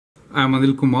I'm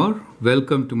Anil Kumar.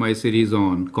 Welcome to my series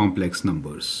on complex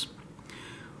numbers.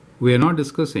 We are now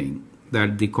discussing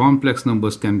that the complex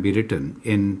numbers can be written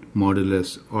in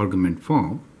modulus argument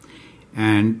form,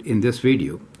 and in this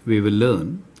video we will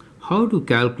learn how to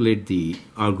calculate the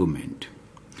argument.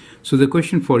 So the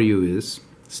question for you is,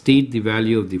 state the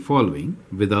value of the following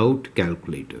without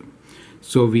calculator.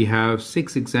 So we have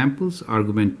 6 examples: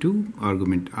 argument 2,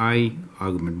 argument I,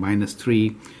 argument minus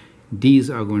 3, D is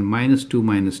argument minus 2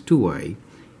 minus 2i,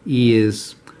 E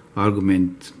is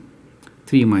argument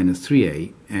 3 minus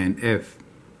 3i, and F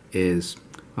is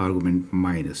argument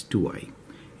minus 2i.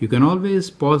 You can always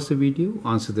pause the video,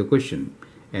 answer the question,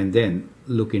 and then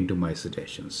look into my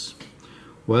suggestions.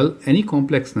 Well, any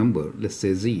complex number, let's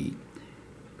say z,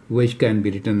 which can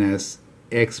be written as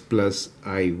x plus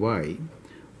iy,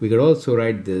 we could also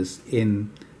write this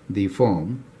in the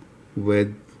form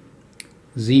with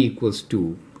z equals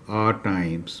to r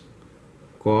times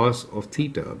cos of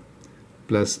theta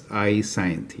plus I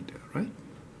sine theta, right?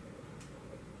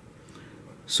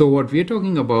 So what we are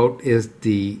talking about is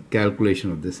the calculation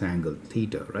of this angle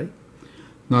theta, right?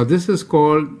 Now this is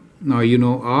called, now you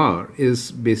know r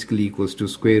is basically equals to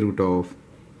square root of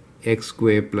x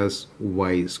square plus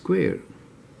y square,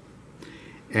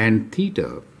 and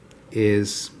theta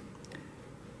is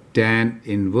tan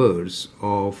inverse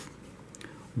of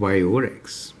y over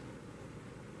x.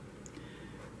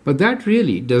 But that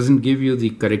really doesn't give you the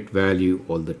correct value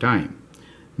all the time.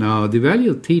 Now the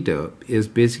value of theta is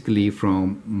basically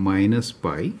from minus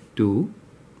pi to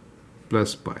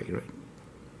plus pi, right?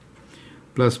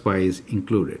 Plus pi is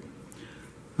included.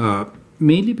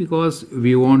 Mainly because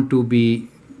we want to be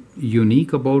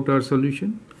unique about our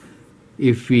solution.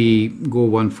 If we go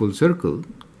one full circle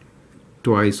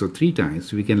twice or 3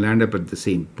 times, we can land up at the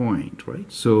same point,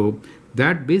 right? So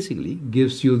that basically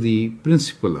gives you the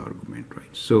principal argument,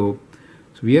 right? So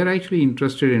we are actually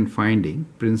interested in finding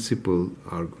principal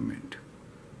argument.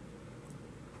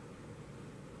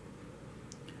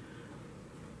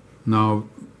 Now,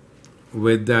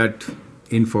 with that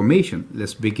information,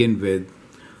 let's begin with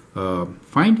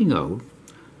finding out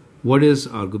what is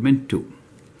argument 2.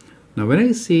 Now, when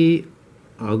I say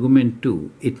argument 2,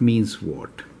 it means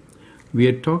what? We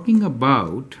are talking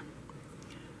about,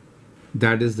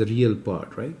 that is the real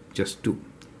part, right? Just 2.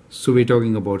 So we're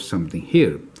talking about something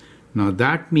here. Now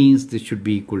that means this should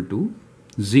be equal to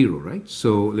 0, right?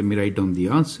 So let me write down the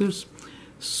answers.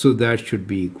 So that should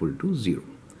be equal to 0.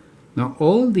 Now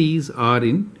all these are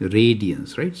in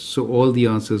radians, right? So all the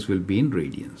answers will be in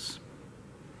radians.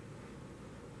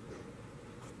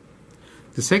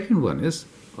 The second one is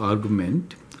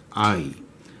argument I.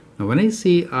 Now when I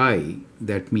say I,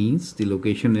 that means the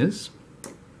location is,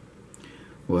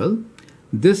 well,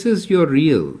 this is your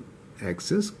real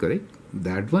axis, correct?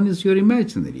 That one is your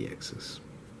imaginary axis.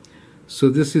 So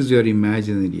this is your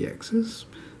imaginary axis.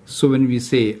 So when we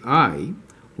say I,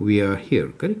 we are here,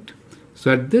 correct?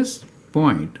 So at this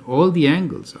point, all the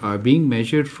angles are being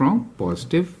measured from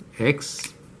positive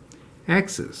x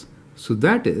axis. So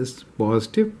that is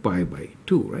positive pi by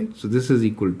 2, right? So this is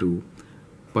equal to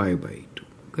pi by 2,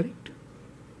 correct?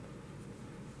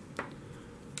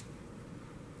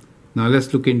 Now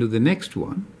let's look into the next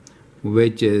one,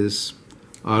 which is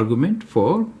argument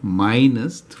for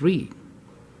minus 3.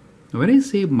 Now when I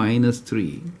say minus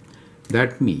 3,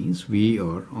 that means we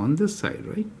are on this side,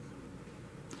 right?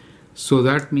 So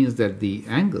that means that the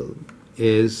angle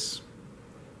is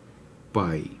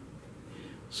pi.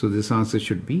 So this answer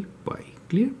should be pi.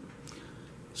 Clear?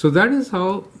 So that is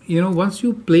how, once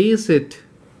you place it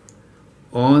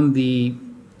on the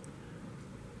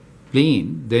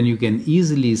plane, then you can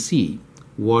easily see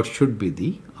what should be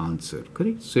the answer,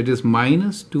 correct? So it is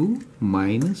minus 2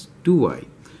 minus 2i.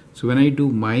 So when I do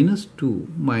minus 2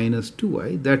 minus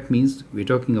 2i, that means we're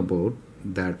talking about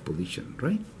that position,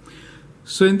 right?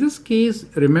 So in this case,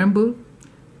 remember,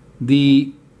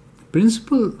 the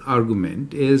principal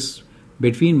argument is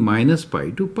between minus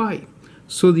pi to pi.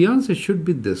 So the answer should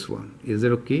be this one. Is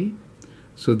that okay?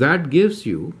 So that gives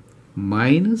you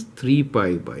minus 3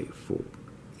 pi by 4.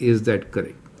 Is that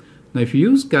correct? Now if you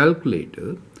use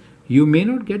calculator, you may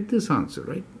not get this answer,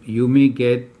 right? You may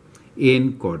get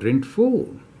in quadrant 4,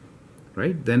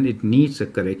 right? Then it needs a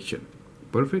correction.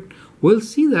 Perfect. We'll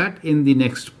see that in the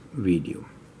next video.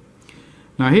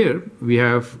 Now here we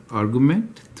have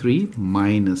argument 3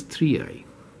 minus 3i.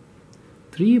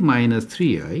 3 minus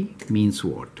 3i means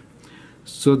what?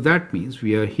 So that means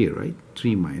we are here, right?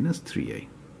 3 minus 3i.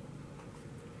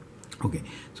 Okay,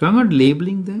 so I'm not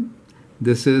labeling them.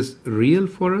 This is real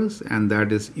for us, and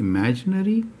that is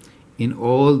imaginary in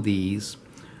all these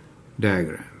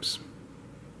diagrams.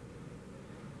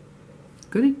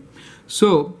 correct?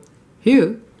 So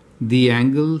here the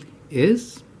angle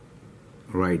is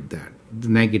right there, the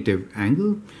negative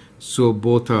angle. So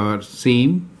both are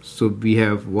same. So we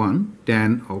have 1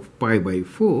 tan of pi by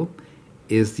 4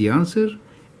 is the answer,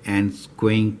 and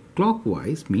going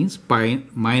clockwise means pi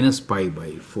minus pi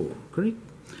by 4, correct?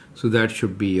 So that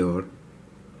should be your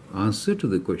answer to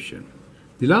the question.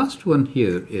 The last one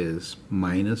here is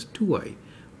minus 2i.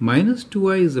 Minus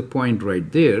 2i is a point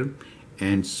right there,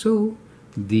 and so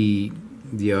the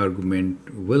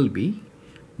argument will be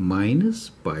minus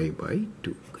pi by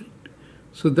 2, correct?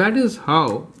 So that is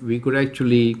how we could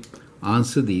actually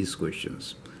answer these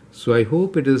questions. So I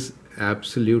hope it is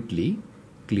absolutely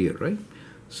clear, right?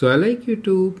 So I like you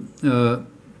to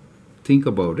think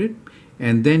about it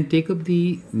and then take up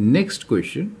the next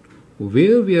question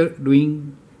where we are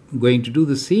going to do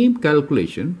the same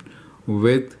calculation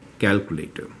with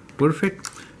calculator. Perfect.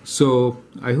 So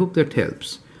I hope that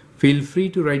helps. Feel free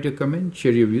to write a comment,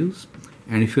 share your views,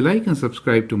 and if you like and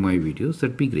subscribe to my videos,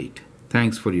 that'd be great.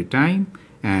 Thanks for your time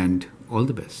and all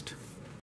the best.